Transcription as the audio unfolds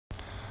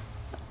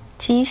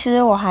其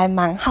实我还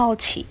蛮好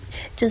奇，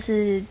就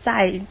是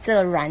在这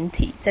个软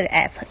体这个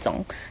app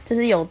中，就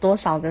是有多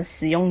少个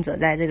使用者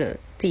在这个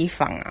地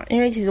方啊？因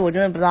为其实我真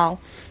的不知道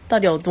到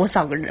底有多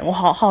少个人，我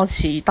好好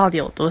奇到底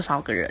有多少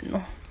个人哦。